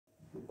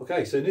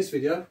Okay, so in this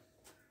video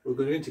we're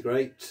going to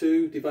integrate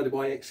 2 divided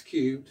by x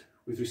cubed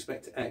with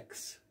respect to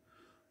x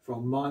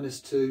from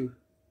 -2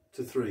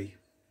 to 3.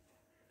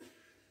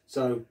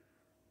 So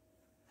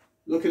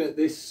looking at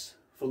this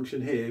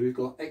function here, we've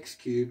got x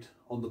cubed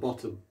on the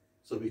bottom,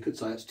 so we could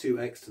say it's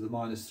 2x to the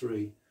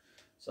 -3.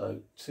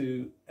 So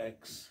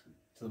 2x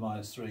to the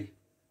 -3.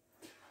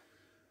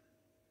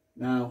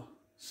 Now,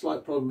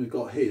 slight problem we've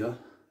got here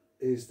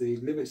is the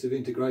limits of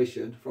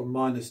integration from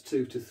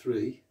 -2 to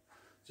 3.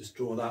 Just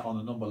draw that on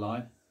a number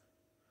line.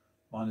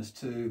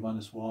 -2,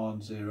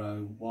 -1,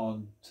 0,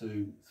 1,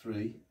 2,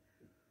 3.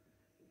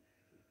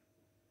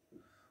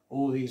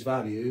 All these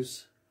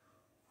values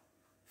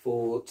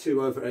for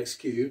 2 over x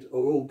cubed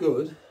are all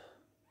good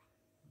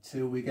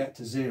until we get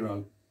to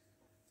 0.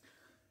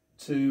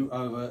 2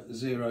 over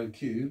 0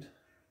 cubed,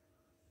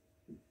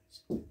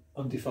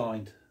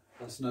 undefined.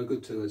 That's no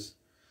good to us.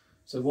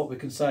 So what we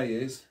can say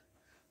is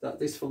that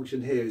this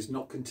function here is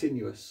not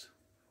continuous.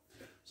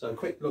 So a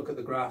quick look at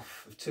the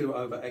graph of 2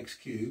 over x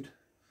cubed.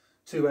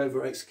 2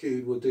 over x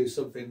cubed will do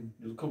something,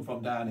 it'll come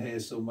from down here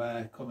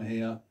somewhere, come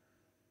here,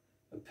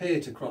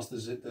 appear to cross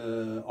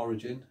the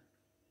origin,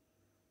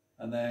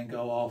 and then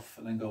go off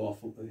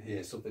up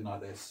here, something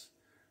like this.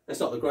 That's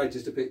not the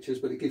greatest of pictures,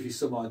 but it gives you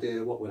some idea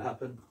of what would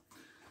happen.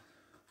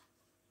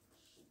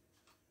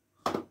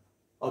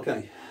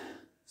 Okay,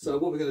 so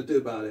what we're going to do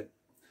about it.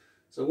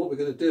 So what we're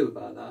going to do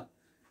about that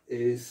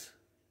is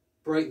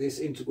break this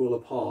integral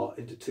apart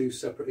into 2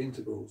 separate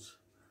integrals.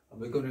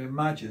 And we're going to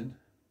imagine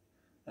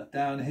that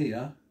down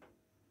here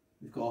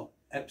we've got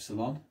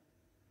epsilon,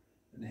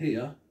 and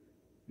here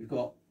we've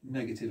got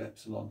negative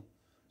epsilon.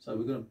 So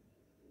we're going to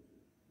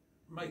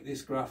make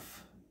this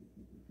graph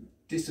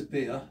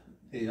disappear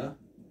here,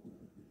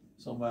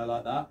 somewhere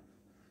like that.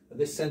 And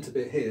this centre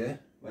bit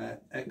here,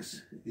 where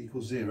x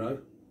equals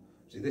 0,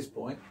 see this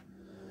point,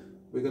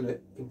 we're going to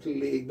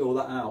completely ignore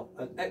that out.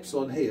 And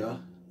epsilon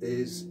here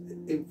is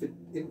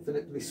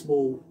infinitely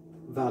small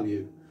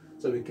value.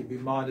 So it can be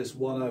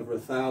 -1 over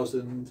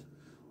 1,000,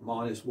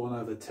 -1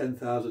 over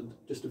 10,000,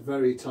 just a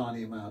very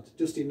tiny amount,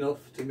 just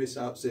enough to miss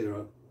out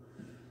 0.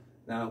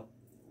 Now,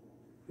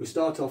 we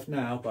start off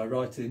now by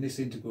writing this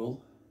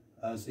integral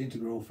as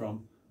integral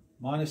from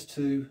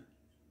 -2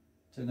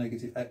 to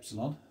negative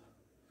epsilon.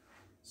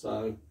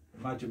 So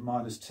imagine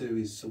 -2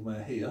 is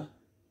somewhere here.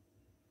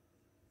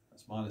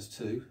 That's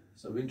 -2.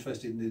 So we're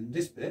interested in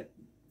this bit.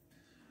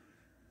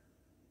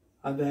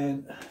 And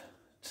then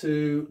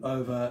 2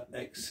 over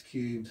x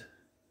cubed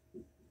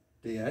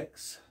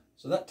dx.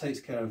 So that takes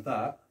care of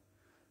that.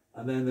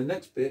 And then the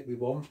next bit we're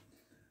going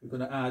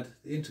to add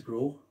the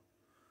integral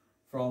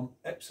from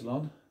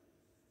epsilon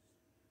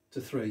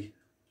to 3.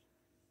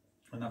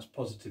 And that's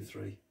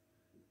 +3.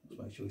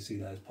 Let's make sure we see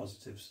that as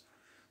positives.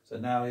 So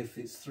now if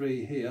it's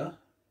 3 here,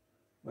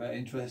 we're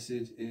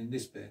interested in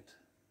this bit.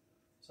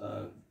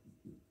 So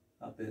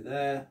that bit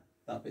there,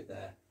 that bit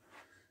there.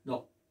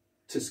 Not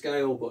to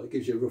scale, but it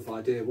gives you a rough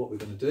idea of what we're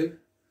going to do.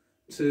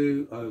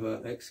 2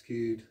 over x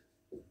cubed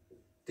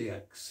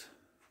dx.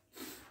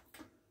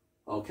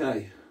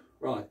 Okay,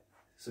 right.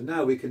 So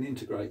now we can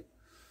integrate.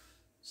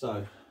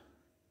 So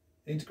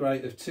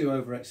integrate of 2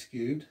 over x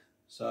cubed.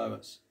 So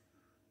it's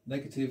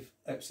negative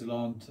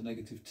epsilon to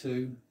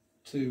 -2,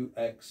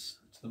 2x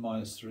to the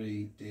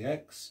 -3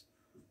 dx,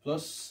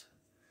 plus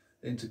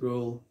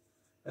integral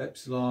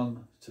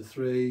epsilon to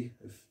 3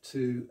 of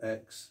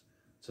 2x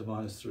to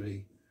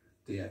 -3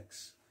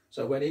 dx.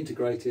 So when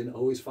integrating, I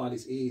always find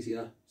it's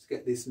easier to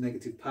get this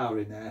negative power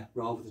in there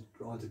rather than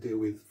trying to deal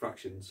with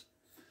fractions.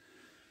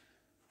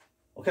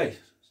 Okay,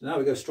 so now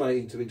we go straight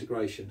into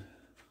integration.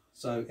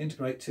 So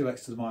integrate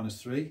 2x to the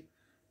 -3,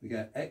 we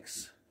get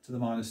x to the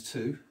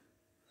 -2,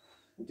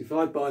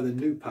 divide by the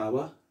new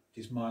power,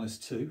 which is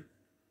 -2.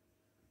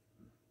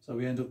 So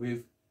we end up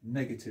with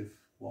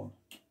 -1.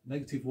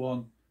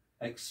 -1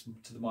 x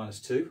to the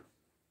 -2.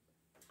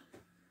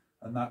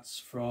 And that's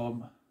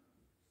from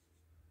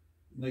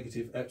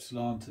negative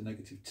epsilon to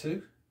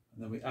 -2.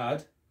 And then we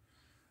add.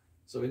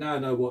 So we now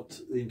know what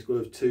the integral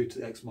of 2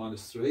 to x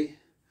 -3.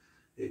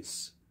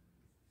 It's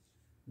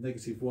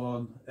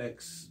 -1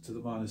 x to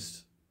the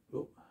 -2.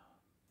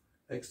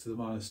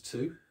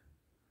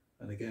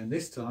 And again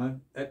this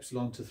time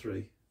epsilon to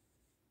 3.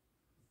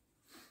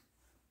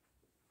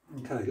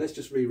 Okay, let's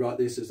just rewrite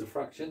this as a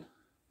fraction.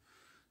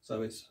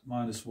 So it's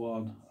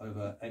 -1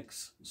 over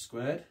x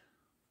squared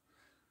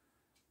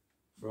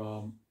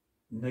from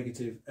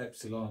negative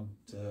epsilon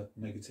to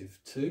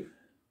 -2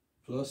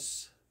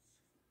 plus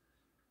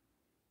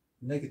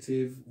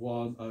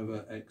 -1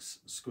 over x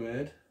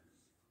squared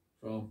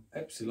from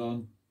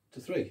epsilon to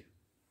 3.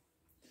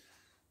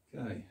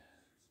 Okay.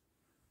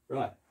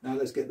 Right, now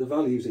let's get the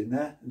values in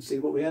there and see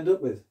what we end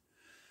up with.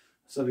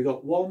 So we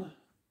got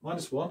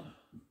 -1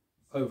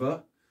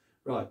 over,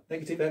 right,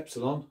 negative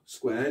epsilon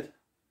squared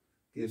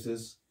gives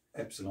us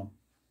epsilon.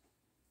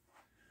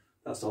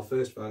 That's our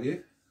first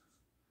value.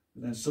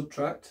 And then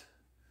subtract,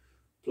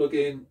 plug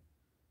in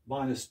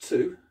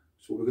 -2,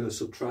 that's what we're going to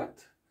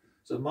subtract.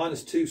 So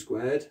 -2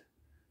 squared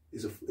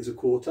is a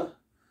quarter.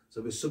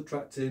 So we're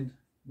subtracting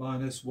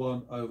minus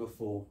 1 over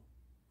 4.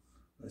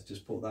 Let's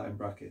just put that in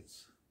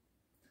brackets.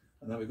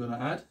 And then we're going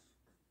to add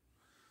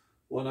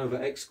 1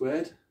 over x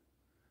squared,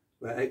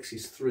 where x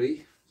is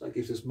 3. So that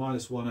gives us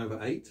minus 1 over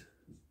 8.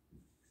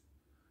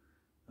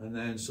 And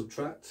then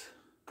subtract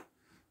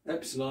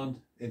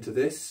epsilon into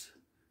this,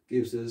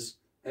 gives us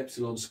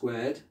epsilon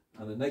squared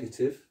and a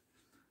negative.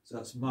 So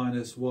that's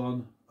minus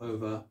 1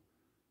 over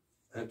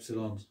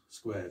epsilon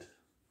squared.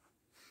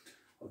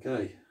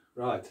 Okay,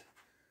 right.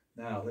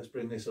 Now let's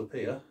bring this up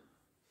here.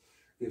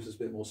 Gives us a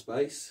bit more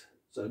space.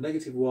 So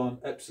negative 1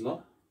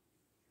 epsilon,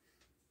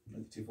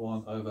 negative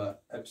 1 over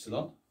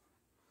epsilon,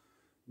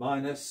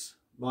 minus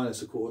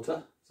a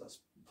quarter, so that's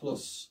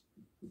plus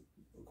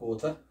a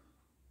quarter,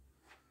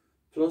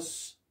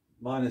 plus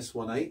minus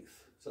 1/8,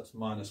 so that's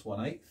minus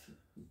 1/8,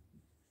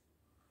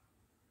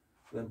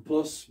 then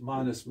plus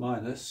minus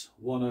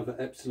 1 over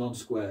epsilon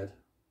squared.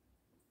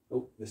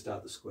 Oh, missed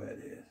out the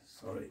squared here,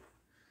 sorry.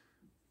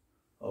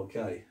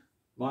 Okay,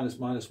 minus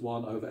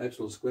 1 over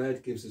epsilon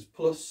squared gives us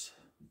plus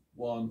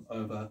 1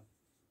 over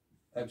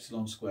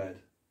epsilon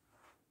squared.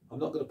 I'm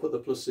not going to put the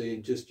plus c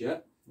in just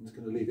yet. I'm just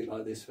going to leave it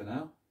like this for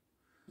now.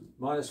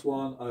 Minus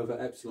 1 over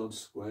epsilon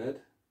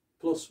squared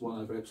plus 1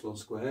 over epsilon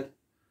squared.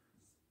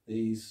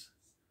 These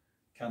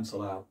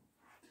cancel out.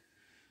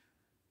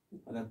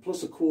 And then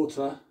plus a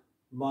quarter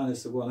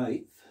minus a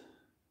 1/8.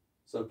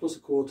 So plus a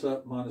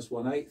quarter minus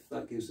 1/8,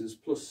 that gives us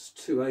plus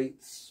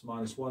 2/8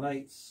 minus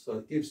 1/8. So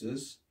it gives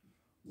us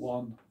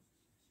 1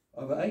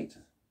 over 8.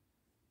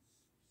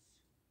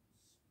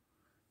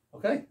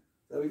 Okay,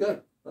 there we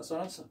go. That's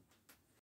our answer.